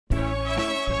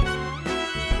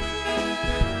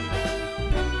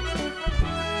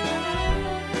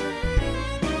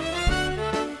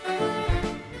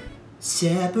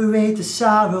Separate the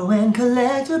sorrow and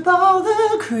collect up all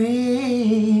the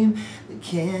cream. The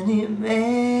candy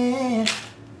man.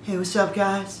 Hey, what's up,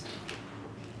 guys?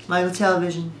 Michael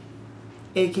Television,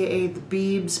 aka The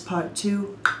Beebs Part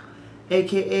 2,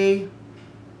 aka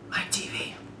my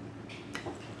TV.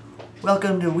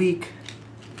 Welcome to week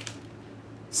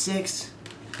 6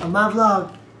 of my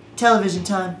vlog, television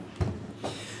time.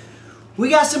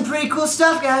 We got some pretty cool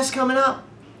stuff, guys, coming up.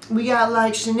 We got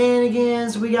like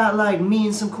shenanigans, we got like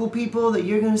meeting some cool people that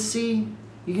you're gonna see.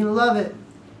 You're gonna love it.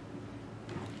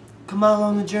 Come on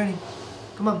along the journey.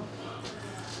 Come on.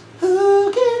 Who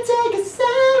can take a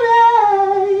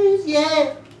sunrise?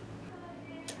 Yeah.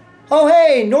 Oh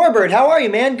hey, Norbert, how are you,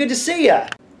 man? Good to see ya.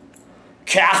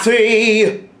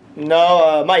 Kathy!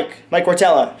 No, Mike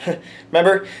Wartella.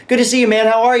 Remember? Good to see you, man.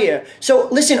 How are you? So,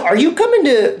 listen, are you coming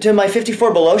to my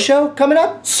 54 Below show coming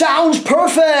up? Sounds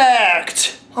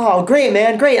perfect! Oh, great,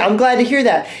 man. Great. I'm glad to hear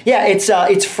that. Yeah,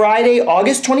 it's Friday,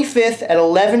 August 25th at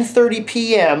 11:30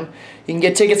 p.m. You can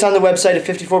get tickets on the website at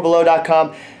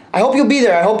 54below.com. I hope you'll be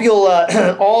there. I hope you'll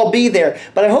all be there.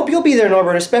 But I hope you'll be there,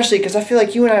 Norbert, especially because I feel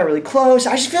like you and I are really close.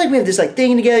 I just feel like we have this like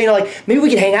thing together, you know, like maybe we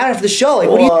could hang out after the show. Like,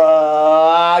 what do you...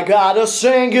 I got a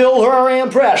singular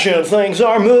impression. Things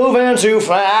are moving too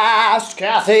fast,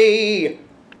 Kathy.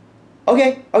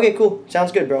 Okay, cool.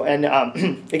 Sounds good, bro. And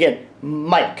again,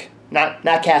 Mike, not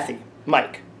Kathy.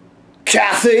 Mike.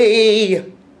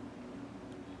 Kathy!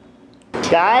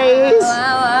 Guys,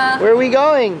 where are we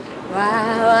going?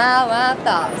 Wow,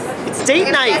 thoughts. It's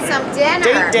date night. Get some dinner.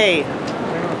 Date day.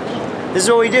 This is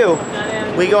what we do.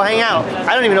 We go hang out.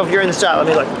 I don't even know if you're in the shot. Let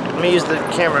me look. Let me use the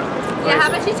camera. Yeah, how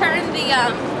about you turn into the,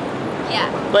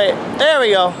 yeah. Wait, there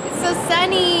we go. It's so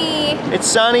sunny. It's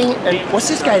sunny. And what's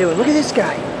this guy doing? Look at this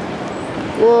guy.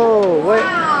 Whoa, what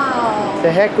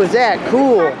the heck was that?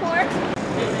 Cool. I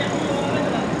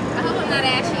hope I'm not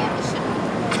ashy in the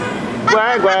shot.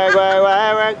 Wag, wag, wag,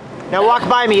 wag, wag. Now walk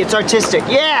by me, it's artistic.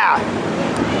 Yeah!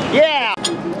 Yeah!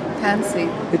 Fancy.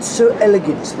 It's so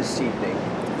elegant this evening.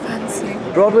 Fancy.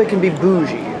 Broadway can be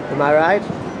bougie, am I right?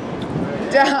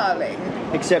 Darling.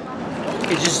 Except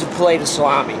it's just a plate of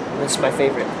salami. That's my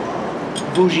favorite.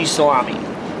 Bougie salami.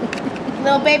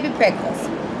 Little baby pickles.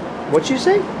 What'd you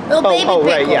say? Little baby pickles. Oh,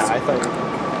 right, yeah, I thought.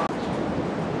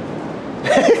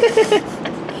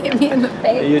 Hit me in the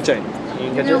face. Your turn.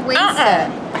 You can No, wait.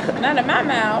 Not in my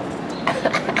mouth.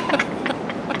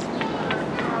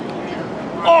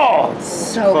 Oh!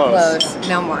 So close.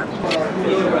 No more.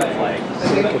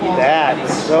 Look at that.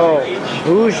 So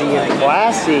bougie and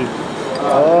classy.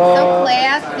 Oh. So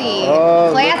classy. Oh,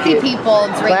 Classy people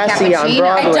drink classy on cappuccino.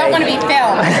 Broadway. I don't want to be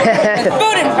filmed. There's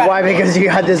food in front. Why? Because you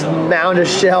got this mound of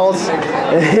shells.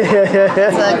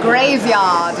 It's a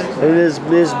graveyard.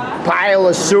 This pile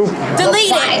of soup.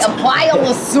 Delete it. A pile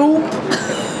of soup.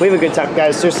 We have a good time,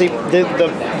 guys. Seriously,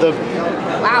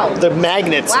 Wow. the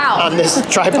magnets on this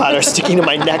tripod are sticking to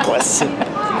my necklace.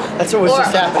 That's what was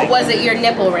just happening. Was it your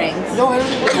nipple rings? No, I don't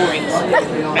have nipple rings.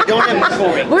 I don't have nipple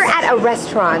rings. We're at a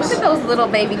restaurant. Look at those little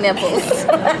baby nipples.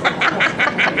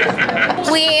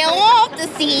 We'll off to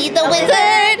see the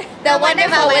wizard, the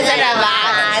wonderful Wizard of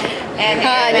Oz. And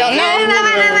I don't know.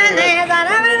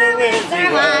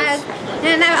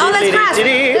 Oh, let's cross.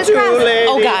 Let's cross.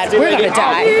 Oh God, we're gonna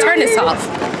die. Turn this off.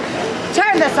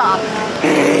 Turn this off.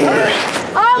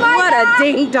 Oh my What God. a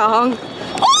ding dong.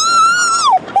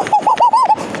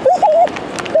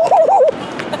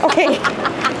 Okay.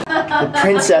 The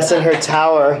princess in her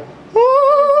tower.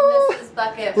 Mrs.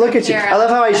 Bucket. Look at you. I love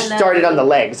how I started on the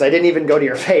legs. I didn't even go to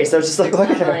your face. I was just like, look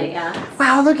at her. Yeah.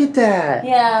 Wow, look at that.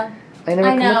 Yeah. I never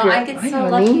I come know. up here. I get Hi, so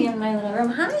honey. lucky in my little room.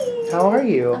 Hi. How are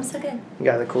you? I'm so good. You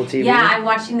got the cool TV? Yeah, I'm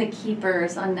watching The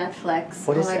Keepers on Netflix.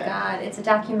 What is Oh my that? God. It's a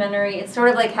documentary. It's sort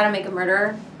of like How to Make a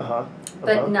Murderer, Uh-huh.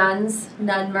 but nun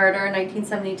murder,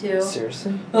 1972.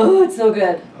 Seriously? Oh, it's so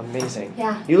good. Amazing.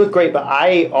 Yeah. You look great, but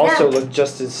I also look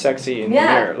just as sexy in the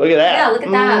Yeah. mirror. Look at that. Yeah, look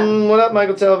at that. What up,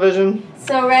 Michael Television?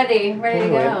 So ready to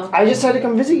Anyway, go. I just had to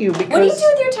come visit you because What do you do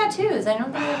with your tattoos? I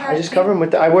don't think I've heard. I just cover them with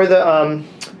the, I wear the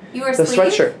You wear the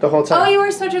sleeves? sweatshirt the whole time. Oh, you wear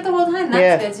a sweatshirt the whole time. That's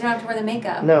Yeah. good. So you don't have to wear the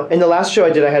makeup. No, in the last show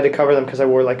I did, I had to cover them because I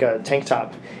wore like a tank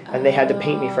top, and they had to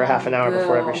paint me for half an hour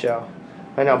before every show.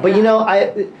 I know, but you know,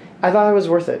 I thought it was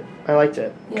worth it. I liked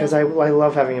it because I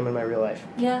love having them in my real life.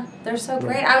 Yeah, they're so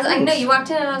great. I know you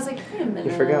walked in and I was like, wait a minute.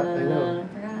 You forgot. I know.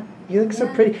 I forgot. You look so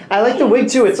pretty. I like the wig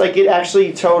too. It's like it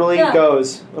actually totally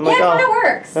goes. I'm like, it kind of oh,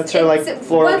 works. that's her like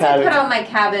floral Once pattern. I put on my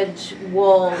cabbage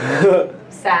wool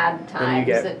sad times,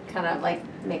 get- it kind of like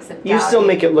makes it. You still dowdy.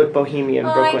 make it look bohemian,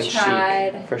 Oh, Brooklyn I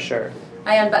tried. chic for sure.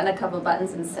 I unbuttoned a couple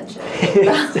buttons and cinch it.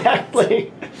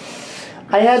 Exactly.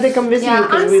 I had to come visit you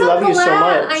because we love you so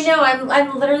much. I know.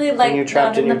 I'm literally like and you're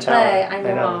trapped in your the play. tower. I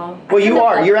know. Well, you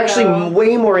are. You're actually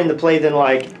way more in the play than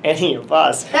like any of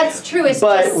us. That's true. It's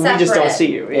but just we just don't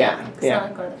see you. Yeah. It's not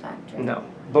like go to the factory. No,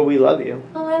 but we love you.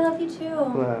 Oh, I love you too.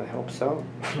 Well, I hope so.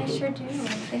 I sure do.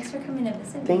 Thanks for coming to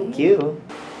visit me. Thank you.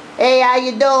 Hey, how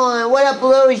you doing? What up,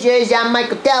 losers? I'm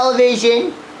Michael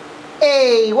Television.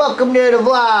 Hey, welcome to the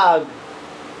vlog.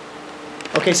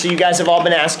 Okay, so you guys have all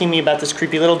been asking me about this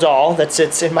creepy little doll that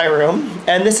sits in my room,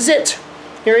 and this is it.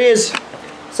 Here he is.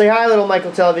 Say hi, little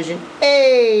Michael Television.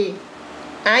 Hey,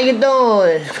 how you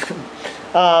doing?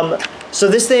 So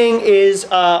this thing is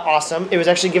awesome. It was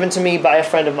actually given to me by a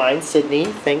friend of mine, Sydney.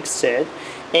 Thanks, Sid.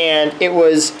 And it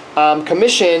was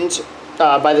commissioned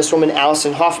by this woman,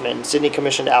 Allison Hoffman. Sydney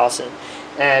commissioned Allison.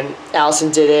 And Allison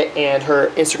did it, and her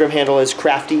Instagram handle is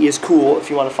craftyiscool if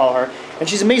you want to follow her. And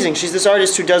she's amazing. She's this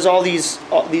artist who does all these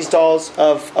dolls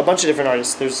of a bunch of different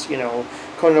artists. There's, you know,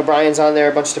 Conan O'Brien's on there,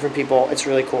 a bunch of different people. It's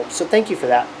really cool. So thank you for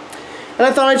that. And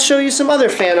I thought I'd show you some other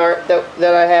fan art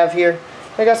that I have here.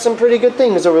 I got some pretty good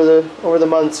things over the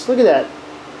months. Look at that.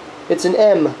 It's an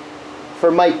M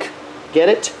for Mike. Get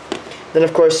it? Then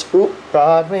of course, ooh,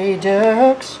 Broadway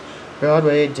Ducks.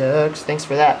 Broadway Ducks. Thanks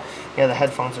for that. Yeah, the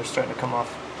headphones are starting to come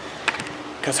off.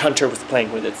 Because Hunter was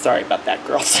playing with it. Sorry about that,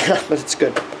 girls. But it's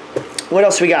good. What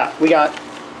else we got? We got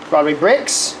Broadway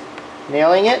Bricks.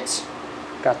 Nailing it.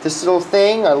 Got this little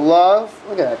thing I love.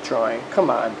 Look at that drawing. Come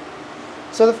on.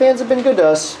 So the fans have been good to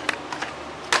us.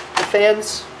 The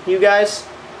fans, you guys,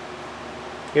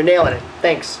 you're nailing it.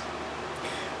 Thanks.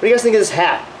 What do you guys think of this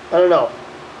hat? I don't know.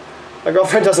 My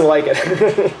girlfriend doesn't like it. I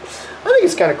think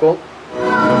it's kind of cool.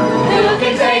 You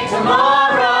can take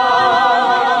tomorrow,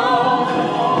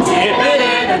 dip it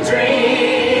in a dream.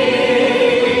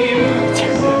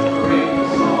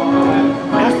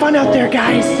 Have fun out there,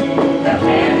 guys. There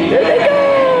they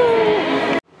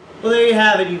go. Well, there you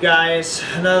have it, you guys.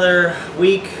 Another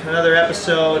week, another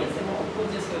episode,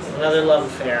 another love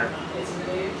affair.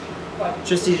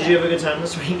 Tristy, did you have a good time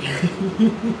this week?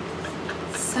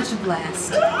 Such a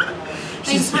blast.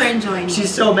 Thanks for enjoying it.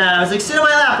 She's so mad. I was like, sit on my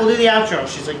lap, we'll do the outro.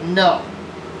 She's like, no.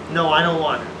 No, I don't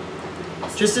want her.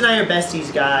 Tristan and I are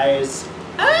besties, guys.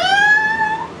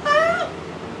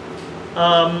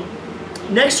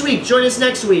 Next week, join us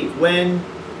next week when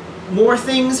more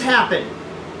things happen.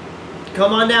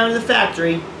 Come on down to the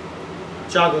factory.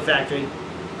 Chocolate factory.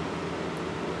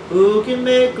 Who can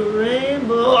make a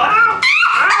rainbow?